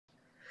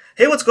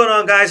Hey, what's going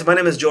on, guys? My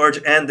name is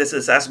George and this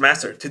is Ask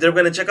Master. Today we're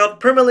going to check out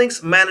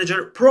Permalinks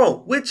Manager Pro,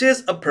 which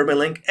is a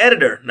permalink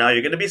editor. Now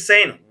you're going to be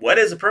saying, what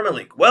is a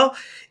permalink? Well,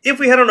 if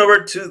we head on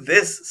over to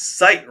this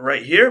site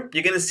right here,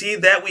 you're going to see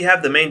that we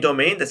have the main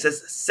domain that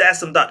says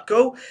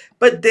sasm.co,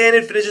 but then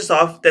it finishes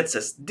off that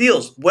says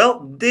deals.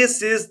 Well,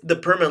 this is the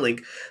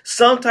permalink.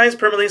 Sometimes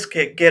permalinks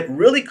can get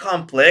really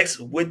complex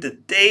with the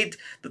date,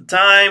 the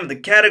time, the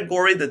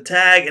category, the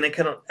tag, and it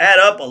can add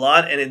up a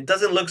lot and it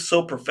doesn't look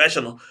so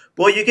professional.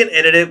 Well, you can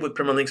edit it with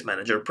Permalinks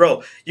Manager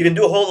Pro. You can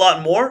do a whole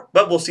lot more,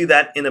 but we'll see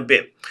that in a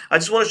bit. I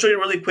just want to show you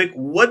really quick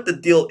what the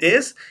deal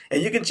is,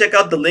 and you can check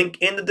out the link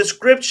in the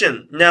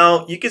description.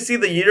 Now, you can see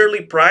the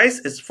yearly price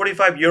is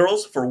 45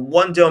 euros for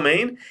one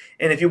domain,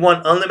 and if you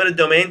want unlimited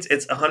domains,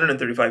 it's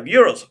 135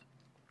 euros.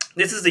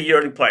 This is the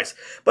yearly price.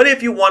 But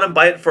if you want to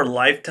buy it for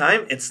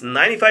lifetime, it's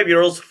 95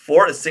 euros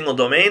for a single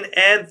domain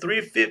and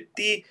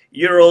 350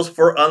 euros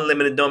for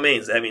unlimited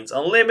domains. That means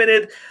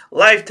unlimited,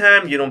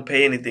 lifetime, you don't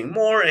pay anything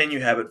more, and you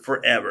have it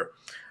forever.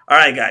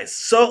 Alright guys,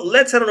 so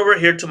let's head on over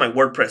here to my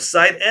WordPress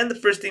site, and the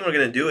first thing we're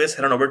going to do is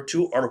head on over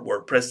to our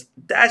WordPress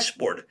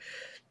dashboard.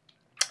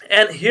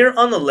 And here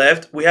on the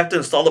left, we have to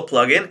install the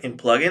plugin in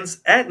Plugins,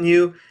 Add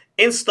New,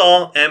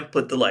 Install, and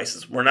put the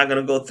license. We're not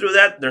going to go through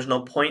that. There's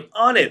no point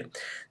on it.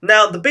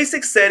 Now, the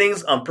basic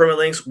settings on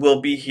Permalinks will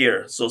be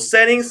here. So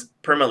Settings,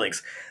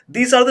 Permalinks.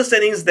 These are the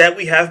settings that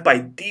we have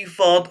by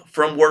default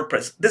from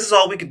WordPress. This is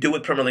all we can do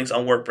with Permalinks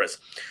on WordPress.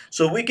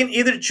 So we can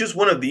either choose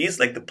one of these,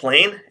 like the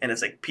plain, and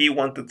it's like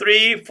P1 to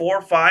 3,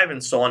 4, 5,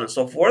 and so on and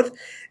so forth.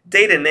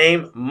 Date and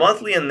name,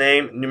 monthly and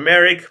name,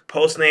 numeric,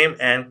 post name,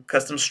 and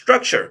custom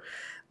structure.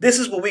 This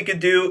is what we could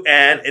do,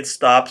 and it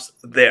stops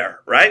there,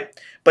 right?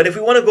 But if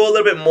we want to go a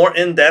little bit more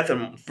in depth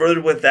and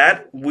further with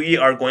that, we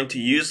are going to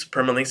use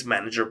Permalinks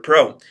Manager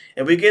Pro.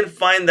 And we can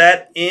find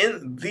that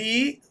in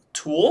the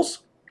Tools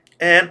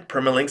and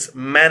Permalinks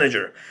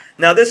Manager.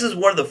 Now this is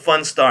where the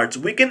fun starts.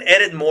 We can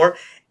edit more,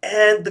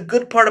 and the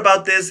good part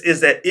about this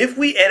is that if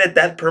we edit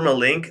that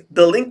permalink,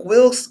 the link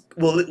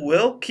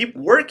will keep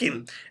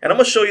working. And I'm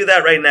going to show you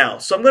that right now.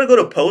 So I'm going to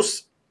go to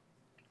Posts,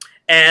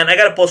 and I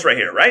got a post right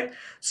here, right?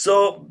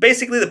 So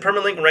basically the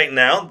permalink right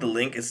now, the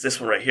link is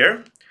this one right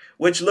here,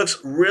 which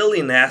looks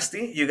really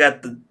nasty. You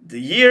got the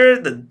year,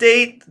 the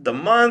date, the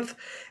month,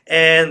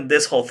 and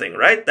this whole thing,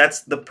 right?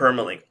 That's the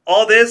permalink.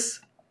 All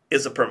this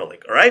is a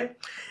permalink, all right?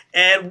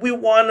 And we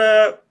want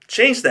to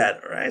change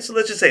that, all right? So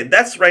let's just say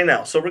that's right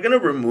now. So we're going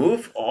to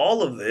remove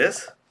all of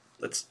this.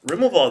 Let's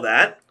remove all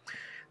that.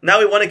 Now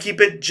we want to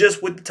keep it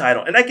just with the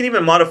title. And I can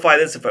even modify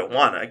this if I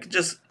want. I could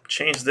just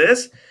change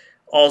this.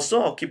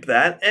 Also, I'll keep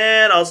that,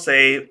 and I'll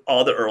save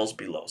all the URLs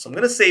below. So I'm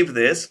going to save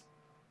this.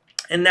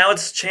 And now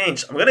it's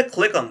changed. I'm going to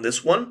click on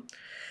this one,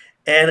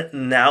 and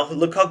now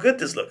look how good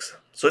this looks.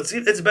 So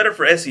it's better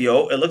for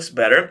SEO. It looks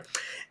better.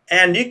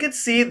 And you can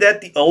see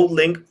that the old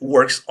link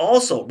works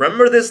also.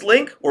 Remember this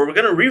link? Or we're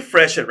going to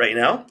refresh it right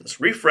now.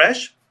 Let's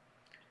refresh.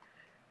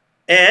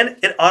 And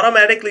it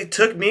automatically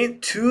took me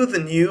to the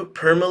new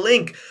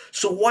permalink.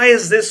 So why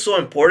is this so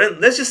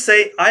important? Let's just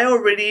say I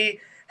already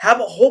have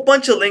a whole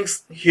bunch of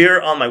links here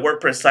on my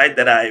WordPress site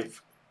that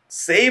I've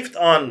saved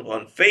on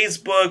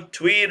Facebook,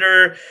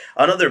 Twitter,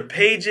 on other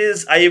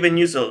pages. I even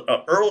use a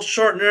URL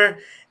shortener.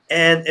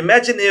 And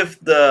imagine if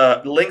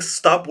the links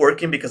stop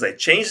working because I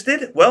changed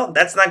it. Well,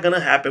 that's not going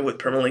to happen with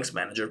Permalinks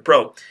Manager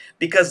Pro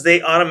because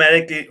they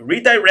automatically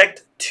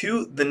redirect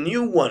to the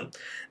new one.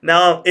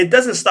 Now, it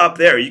doesn't stop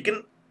there. You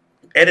can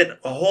edit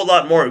a whole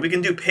lot more. We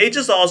can do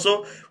pages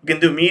also. We can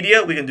do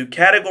media. We can do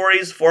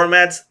categories,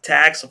 formats,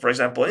 tags. So for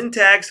example, in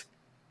tags,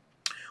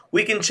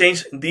 we can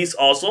change these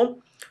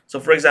also. So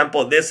for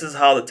example, this is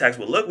how the tags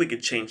will look. We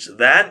could change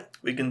that.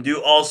 We can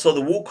do also the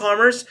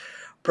WooCommmerce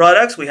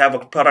products. We have a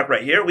product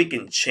right here. We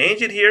can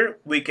change it here.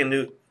 We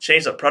can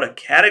change the product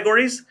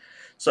categories.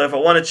 So if I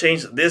want to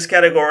change this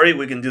category,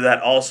 we can do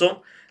that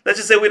also. Let's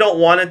just say we don't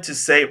want it to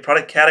say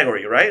product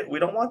category, right? We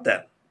don't want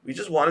that. We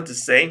just want it to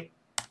say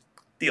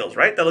deals,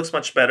 right? That looks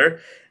much better.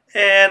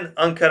 And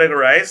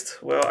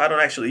uncategorized, well, I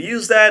don't actually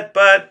use that,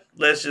 but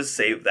let's just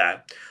save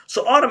that.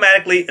 So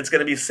automatically, it's going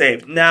to be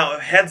saved. Now,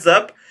 heads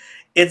up,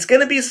 it's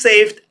going to be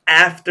saved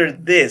after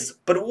this.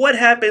 But what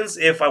happens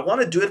if I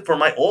want to do it for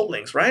my old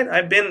links, right?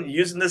 I've been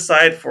using this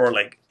site for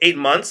like 8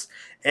 months.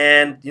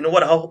 And you know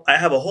what? I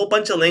have a whole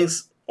bunch of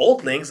links,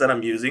 old links that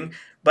I'm using,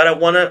 but I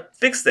want to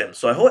fix them.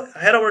 So I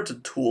head over to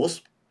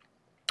Tools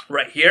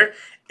right here.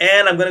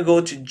 And I'm going to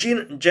go to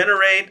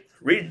Generate,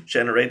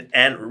 Regenerate,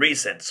 and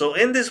Reset. So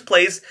in this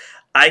place,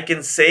 I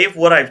can save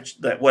what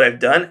I've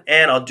done,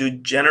 and I'll do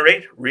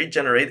Generate,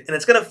 Regenerate, and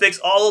it's going to fix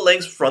all the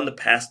links from the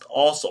past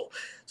also.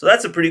 So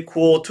that's a pretty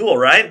cool tool,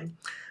 right?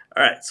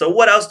 All right, so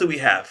what else do we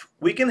have?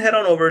 We can head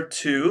on over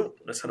to,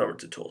 let's head over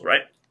to Tools,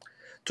 right?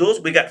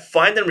 Tools, we got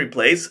Find and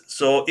Replace.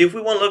 So if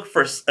we want to look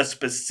for a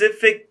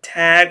specific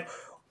tag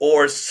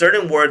or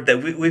certain word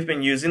that we've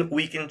been using,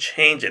 we can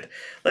change it.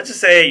 Let's just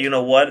say, you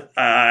know what,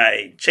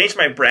 I changed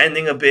my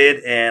branding a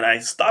bit and I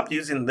stopped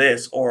using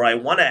this, or I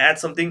want to add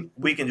something,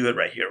 we can do it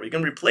right here. We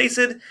can replace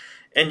it,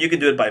 and you can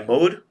do it by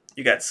mode.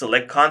 You got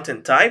select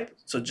content type,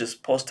 so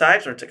just post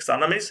types or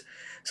taxonomies.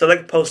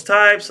 Select post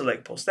type,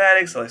 select post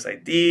static, select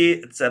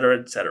ID, etc.,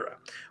 etc.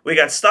 We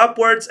got stop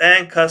words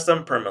and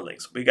custom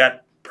permalinks. We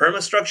got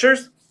perma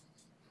structures.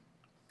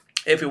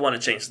 If we want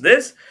to change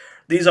this,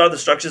 these are the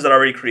structures that are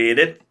already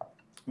created.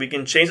 We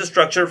can change the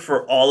structure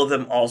for all of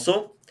them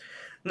also.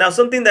 Now,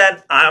 something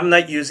that I'm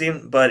not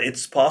using, but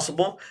it's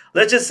possible.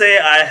 Let's just say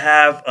I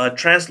have a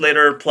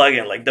translator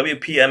plugin like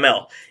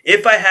WPML.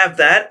 If I have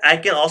that, I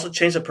can also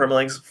change the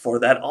permalinks for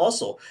that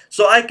also.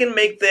 So I can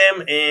make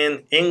them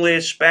in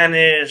English,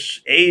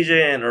 Spanish,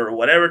 Asian, or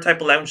whatever type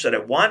of language that I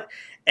want.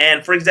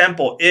 And for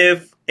example,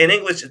 if in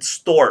English it's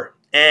store,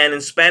 and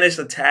in Spanish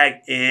the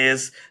tag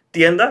is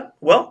tienda,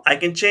 well, I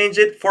can change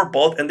it for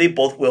both and they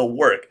both will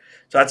work.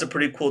 So that's a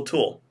pretty cool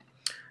tool.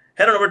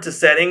 Head on over to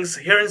settings.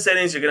 Here in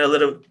settings, you're going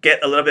to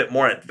get a little bit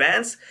more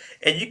advanced.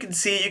 And you can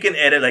see you can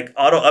edit like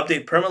auto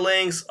update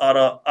permalinks,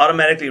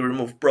 automatically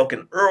remove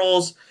broken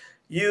URLs,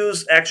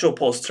 use actual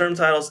post term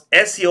titles,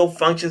 SEO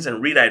functions,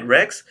 and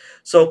redirects.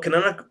 So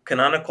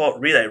canonical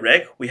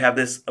redirect, we have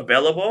this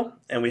available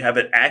and we have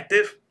it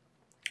active.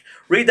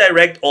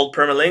 Redirect old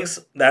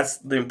permalinks, that's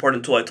the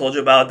important tool I told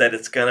you about that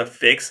it's going to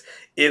fix.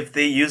 If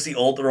they use the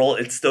old URL,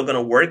 it's still going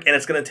to work and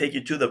it's going to take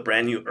you to the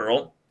brand new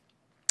URL.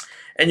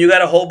 And you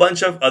got a whole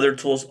bunch of other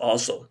tools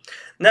also.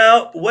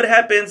 Now, what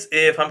happens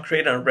if I'm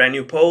creating a brand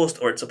new post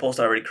or it's a post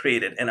I already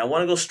created and I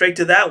want to go straight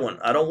to that one?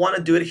 I don't want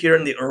to do it here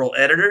in the URL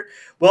editor.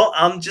 Well,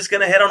 I'm just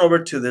going to head on over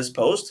to this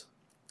post.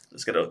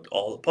 Let's go to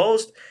all the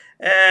posts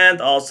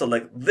and I'll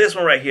select this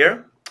one right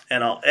here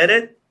and I'll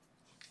edit.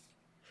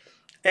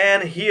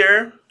 And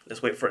here,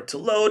 let's wait for it to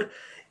load.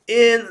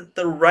 In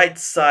the right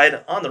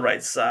side, on the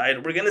right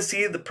side, we're going to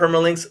see the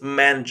Permalinks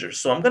Manager.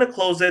 So I'm going to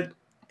close it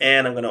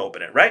and I'm going to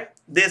open it, right?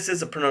 This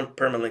is a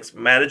Permalinks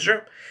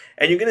Manager.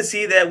 And you're going to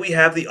see that we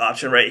have the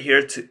option right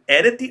here to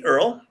edit the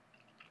URL.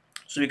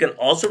 So we can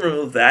also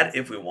remove that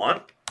if we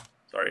want.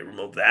 Sorry,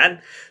 remove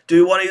that. Do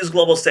we want to use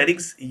global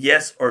settings?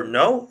 Yes or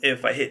no?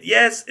 If I hit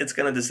yes, it's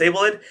going to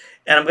disable it.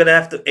 And I'm going to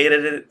have to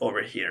edit it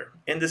over here.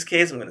 In this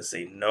case, I'm going to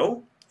say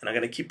no. And I'm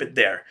going to keep it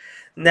there.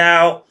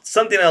 Now,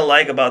 something I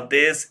like about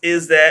this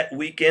is that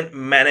we can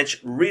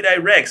manage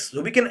redirects.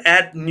 So we can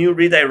add new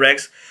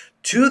redirects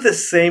to the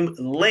same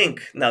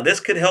link. Now, this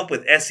could help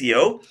with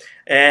SEO.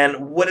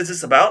 And what is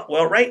this about?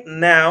 Well, right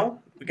now,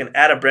 we can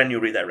add a brand new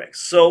redirect.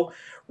 So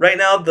right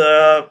now,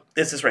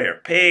 this is right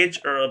here,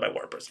 page by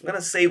WordPress. I'm going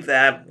to save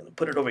that. I'm going to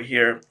put it over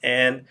here.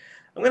 And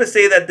I'm going to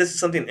say that this is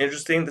something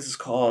interesting. This is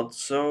called,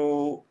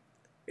 so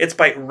it's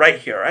by right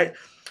here, right?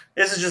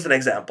 This is just an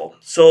example.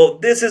 So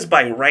this is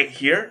by right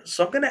here.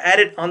 So I'm going to add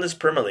it on this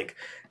permalink.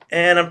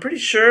 And I'm pretty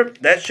sure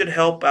that should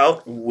help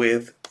out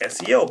with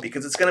SEO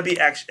because it's going to be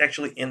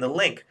actually in the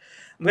link.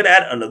 I'm going to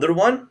add another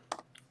one.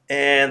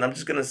 And I'm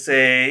just going to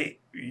say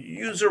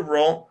user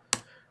role.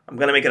 I'm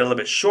going to make it a little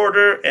bit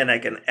shorter and I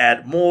can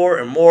add more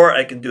and more.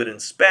 I can do it in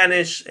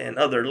Spanish and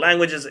other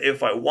languages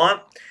if I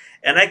want.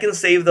 And I can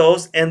save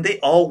those and they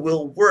all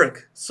will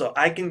work. So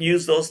I can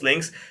use those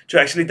links to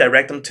actually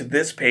direct them to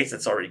this page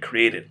that's already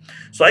created.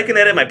 So I can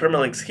edit my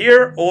permalinks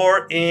here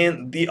or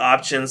in the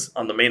options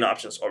on the main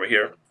options over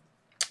here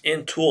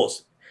in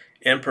tools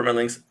in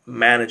Permalinks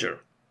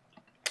Manager.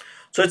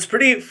 So it's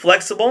pretty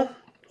flexible.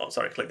 Oh,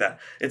 sorry, click that.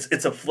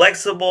 It's a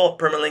flexible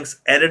permalinks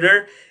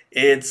editor.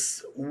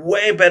 It's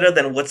way better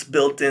than what's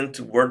built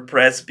into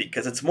WordPress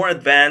because it's more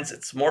advanced,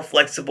 it's more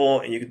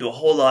flexible, and you can do a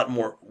whole lot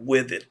more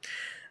with it.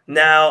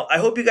 Now, I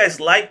hope you guys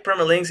like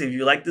permalinks. If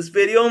you like this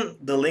video,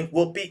 the link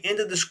will be in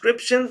the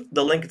description.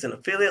 The link is an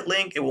affiliate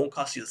link. It won't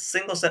cost you a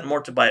single cent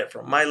more to buy it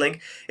from my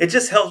link. It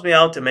just helps me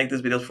out to make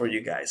these videos for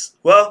you guys.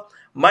 Well,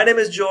 my name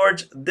is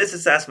George. This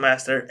is SaaS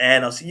Master,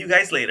 and I'll see you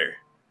guys later.